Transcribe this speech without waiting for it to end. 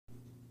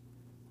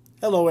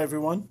Hello,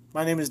 everyone.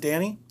 My name is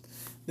Danny.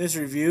 This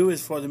review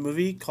is for the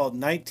movie called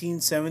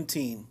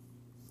 1917.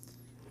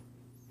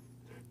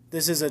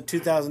 This is a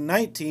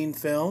 2019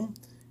 film.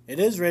 It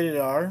is rated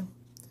R,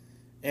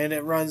 and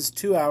it runs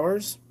 2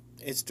 hours.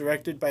 It's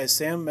directed by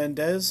Sam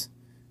Mendes.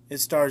 It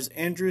stars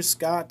Andrew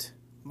Scott,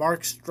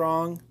 Mark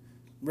Strong,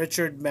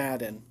 Richard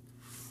Madden.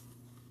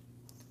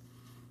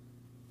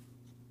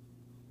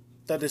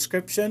 The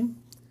description: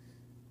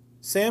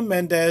 Sam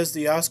Mendes,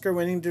 the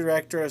Oscar-winning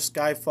director of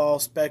Skyfall,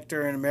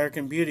 Spectre, and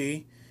American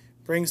Beauty,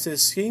 brings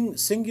his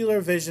singular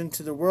vision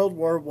to the World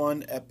War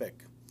I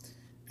epic.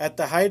 At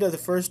the height of the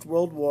First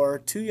World War,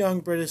 two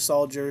young British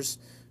soldiers,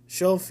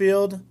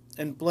 Schofield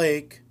and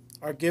Blake,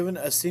 are given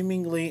a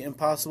seemingly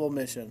impossible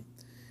mission.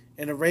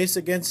 In a race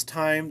against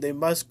time, they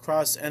must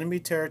cross enemy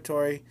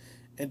territory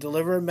and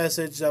deliver a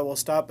message that will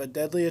stop a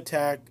deadly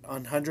attack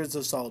on hundreds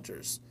of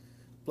soldiers,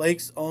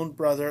 Blake's own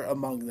brother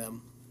among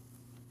them.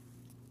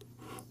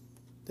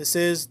 This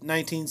is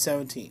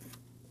 1917.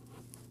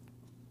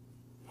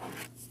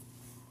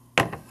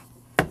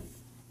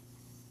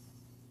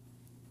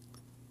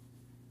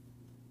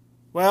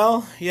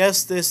 Well,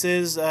 yes, this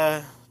is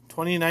a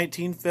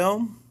 2019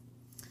 film.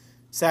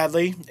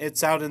 Sadly,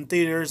 it's out in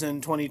theaters in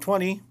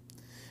 2020,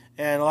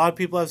 and a lot of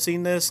people have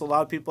seen this. A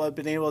lot of people have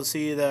been able to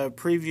see the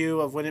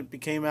preview of when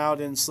it came out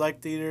in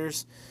select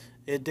theaters.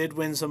 It did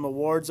win some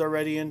awards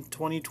already in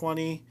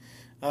 2020,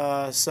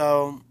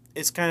 so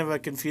it's kind of a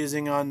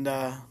confusing on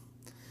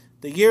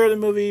the year of the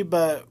movie,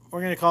 but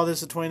we're going to call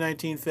this a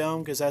 2019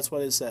 film because that's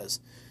what it says.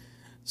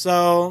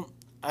 So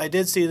I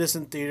did see this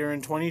in theater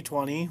in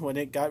 2020 when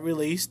it got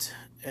released,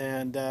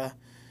 and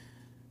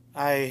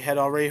I had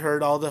already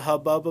heard all the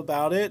hubbub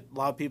about it. A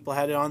lot of people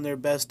had it on their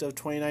best of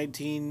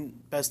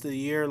 2019, best of the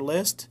year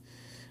list,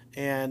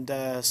 and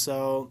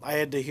so I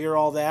had to hear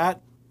all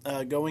that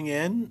going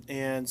in,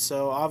 and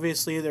so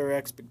obviously there were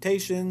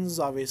expectations.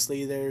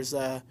 Obviously there's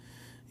a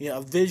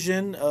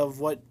vision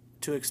of what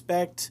to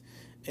expect,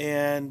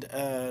 and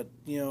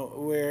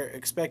we're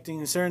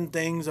expecting certain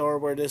things or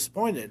we're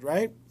disappointed,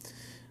 right?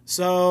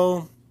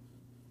 So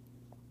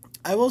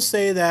I will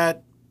say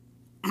that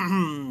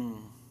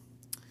I'm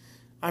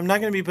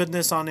not going to be putting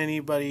this on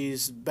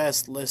anybody's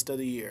best list of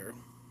the year.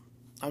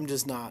 I'm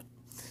just not.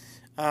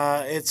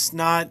 It's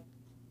not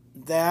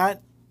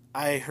that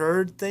I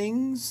heard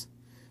things.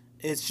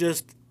 It's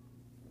just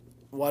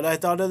what I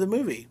thought of the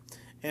movie.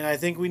 And I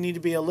think we need to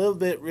be a little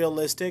bit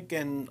realistic,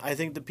 and I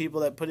think the people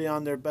that put it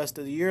on their best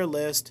of the year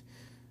list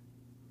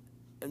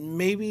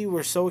maybe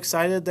were so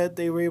excited that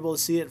they were able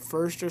to see it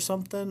first or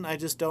something. I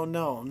just don't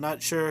know. I'm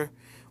not sure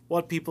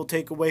what people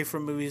take away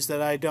from movies that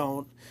I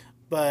don't,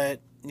 but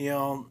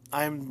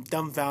I'm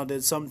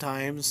dumbfounded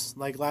sometimes.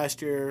 Like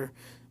last year,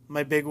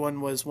 my big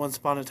one was Once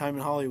Upon a Time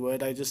in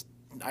Hollywood. I just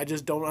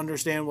don't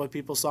understand what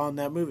people saw in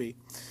that movie.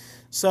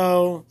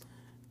 So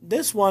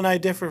this one I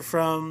differ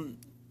from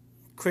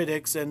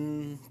critics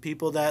and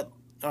people that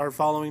are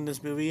following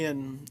this movie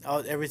and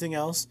everything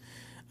else,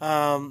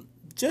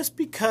 just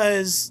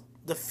because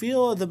the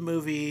feel of the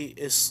movie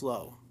is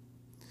slow.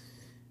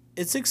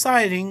 It's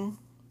exciting,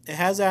 it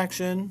has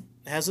action,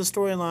 it has a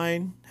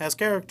storyline, has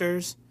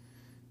characters,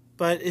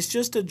 but it's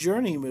just a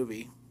journey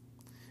movie.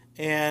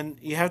 And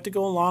you have to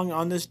go along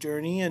on this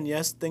journey, and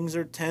yes, things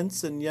are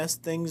tense, and yes,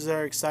 things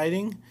are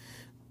exciting,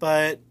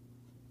 but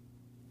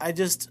I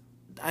just,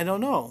 I don't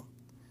know.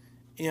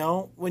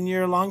 When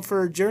you're along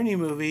for a journey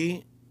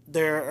movie,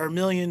 there are a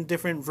million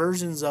different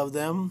versions of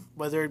them,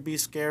 whether it be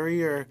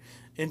scary or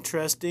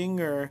interesting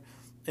or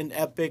an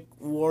epic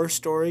war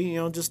story.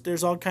 Just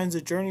there's all kinds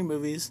of journey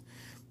movies,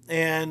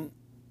 and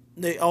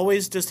they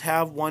always just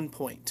have one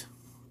point,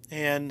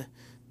 and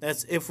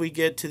that's if we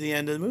get to the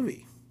end of the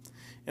movie.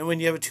 And when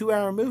you have a 2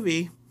 hour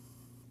movie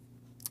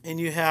and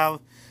you have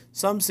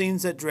some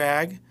scenes that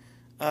drag,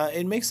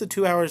 it makes the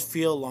 2 hours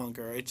feel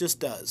longer. It just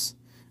does.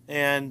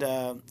 And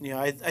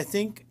I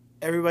think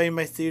everybody in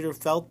my theater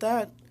felt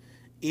that,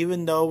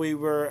 even though we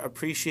were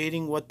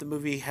appreciating what the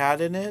movie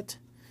had in it.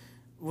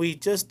 We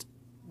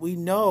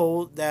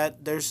know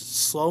that there's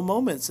slow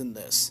moments in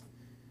this,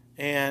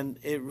 and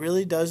it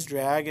really does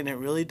drag, and it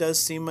really does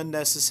seem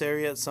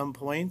unnecessary at some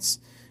points,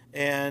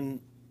 and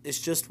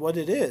it's just what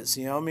it is.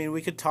 I mean,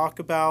 we could talk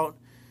about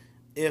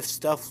if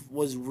stuff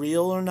was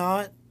real or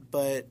not,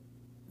 but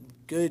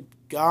good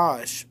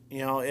gosh,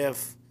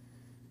 if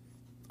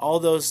all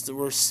those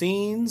were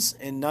scenes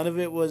and none of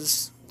it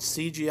was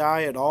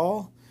CGI at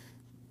all,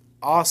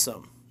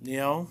 awesome.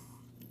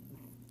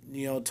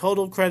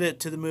 Total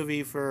credit to the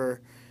movie for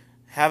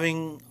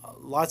having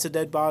lots of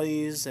dead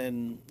bodies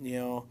and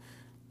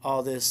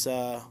all this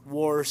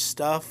war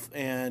stuff,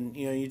 and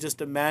you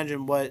just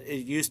imagine what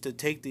it used to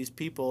take these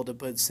people to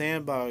put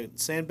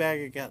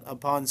sandbag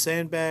upon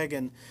sandbag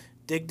and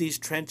dig these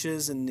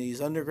trenches and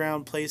these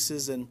underground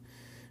places, and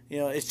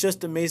it's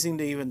just amazing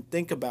to even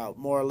think about,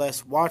 more or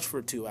less watch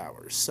for 2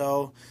 hours.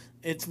 So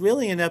it's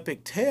really an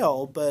epic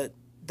tale, but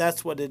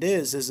that's what it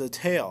is a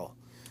tale.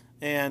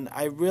 And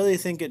I really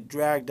think it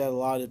dragged at a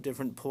lot of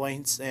different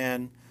points,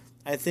 and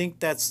I think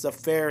that's the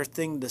fair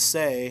thing to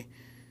say,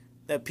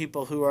 that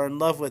people who are in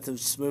love with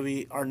this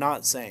movie are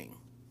not saying.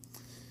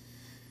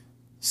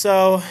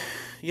 So,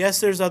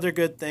 yes, there's other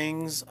good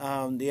things.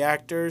 The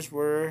actors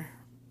were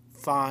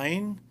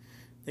fine.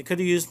 They could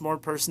have used more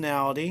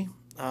personality.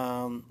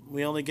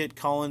 We only get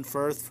Colin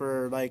Firth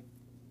for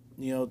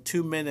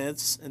 2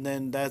 minutes, and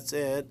then that's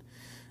it.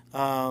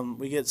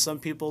 We get some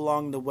people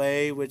along the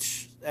way,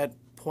 which at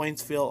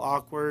points feel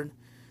awkward.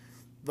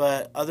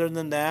 But other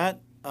than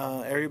that,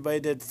 everybody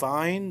did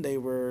fine. They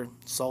were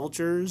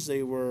soldiers.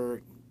 They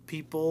were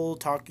people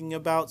talking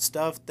about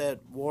stuff that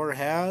war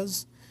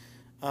has.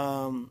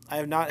 I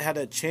have not had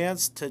a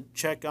chance to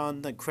check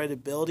on the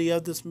credibility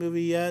of this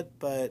movie yet,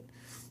 but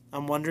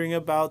I'm wondering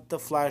about the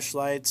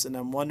flashlights and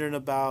I'm wondering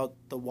about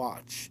the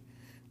watch,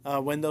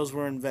 when those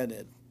were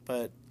invented.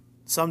 But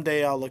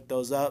someday I'll look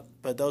those up.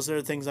 But those are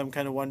the things I'm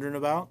kind of wondering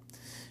about.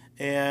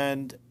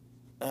 And,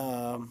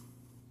 I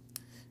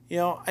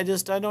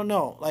don't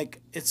know.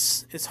 Like,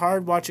 it's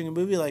hard watching a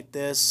movie like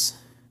this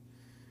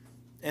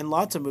and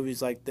lots of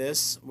movies like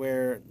this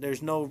where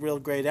there's no real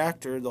great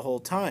actor the whole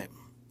time.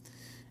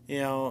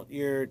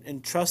 You're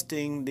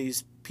entrusting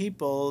these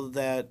people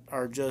that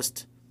are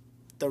just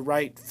the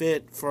right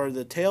fit for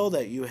the tale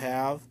that you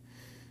have,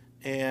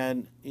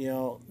 and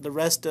the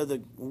rest of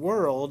the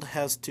world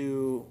has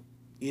to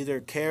either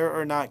care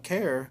or not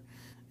care.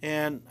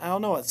 And I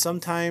don't know,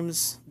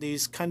 sometimes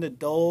these kind of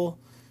dull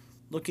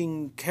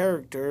looking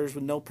characters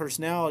with no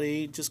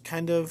personality just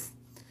kind of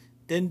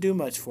didn't do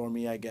much for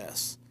me, I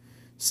guess.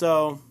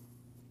 So,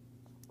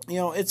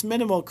 it's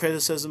minimal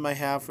criticism I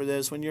have for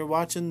this. When you're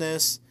watching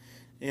this,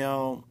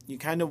 you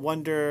kind of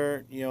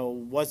wonder,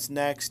 what's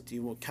next.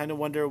 You kind of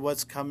wonder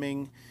what's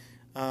coming.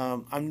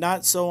 I'm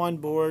not so on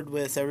board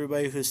with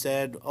everybody who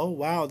said, oh,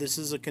 wow, this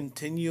is a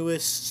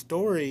continuous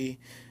story,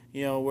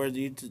 where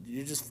you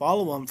just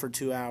follow them for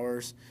 2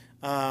 hours.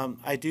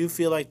 I do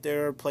feel like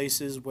there are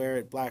places where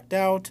it blacked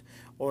out,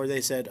 or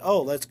they said,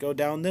 oh, let's go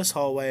down this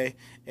hallway.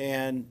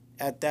 And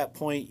at that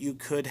point, you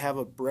could have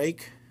a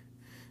break,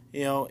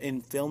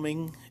 in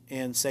filming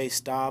and say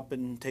stop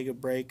and take a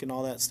break and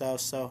all that stuff.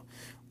 So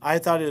I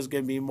thought it was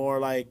going to be more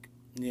like,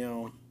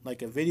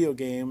 like a video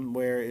game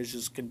where it's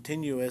just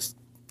continuous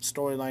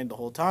storyline the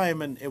whole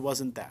time, and it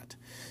wasn't that.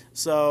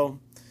 So,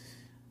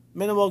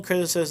 minimal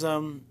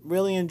criticism.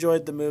 Really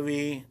enjoyed the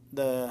movie.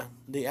 The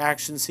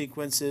action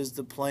sequences,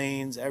 the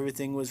planes,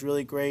 everything was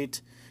really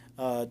great.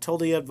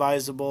 Totally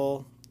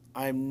advisable.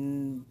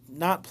 I'm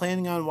not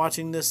planning on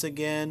watching this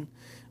again,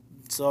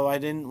 so I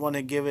didn't want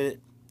to give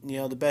it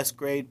the best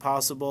grade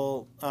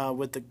possible,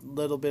 with the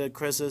little bit of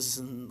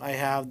criticism I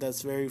have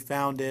that's very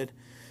founded.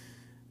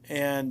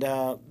 And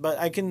but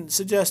I can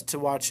suggest to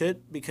watch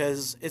it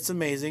because it's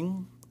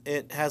amazing.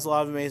 It has a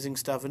lot of amazing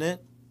stuff in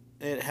it.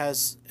 It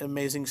has an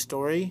amazing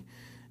story.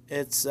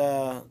 It's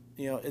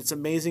it's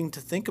amazing to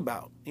think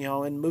about.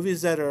 And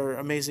movies that are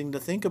amazing to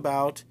think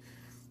about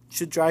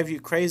should drive you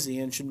crazy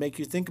and should make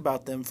you think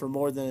about them for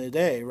more than a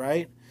day,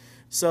 right?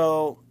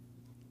 So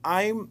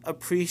I'm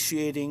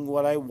appreciating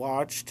what I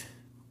watched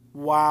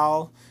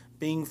while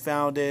being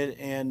founded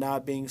and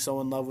not being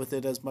so in love with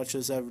it as much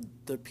as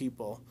other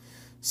people.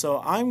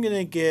 So I'm going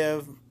to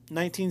give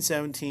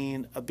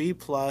 1917 a B+,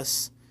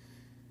 the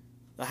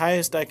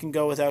highest I can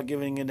go without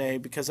giving it an A,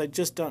 because I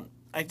just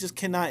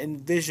cannot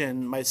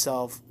envision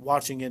myself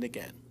watching it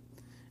again.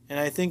 And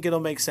I think it'll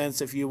make sense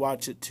if you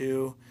watch it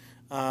too.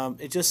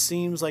 It just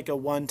seems like a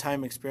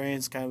one-time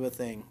experience kind of a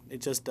thing.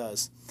 It just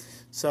does.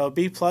 So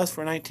B+ for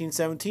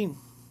 1917.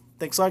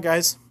 Thanks a lot,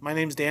 guys. My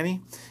name's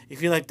Danny.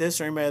 If you like this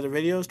or any of my other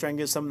videos, try and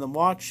get some of them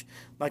watched.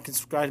 Like and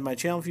subscribe to my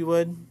channel if you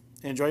would. And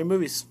enjoy your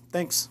movies.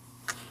 Thanks.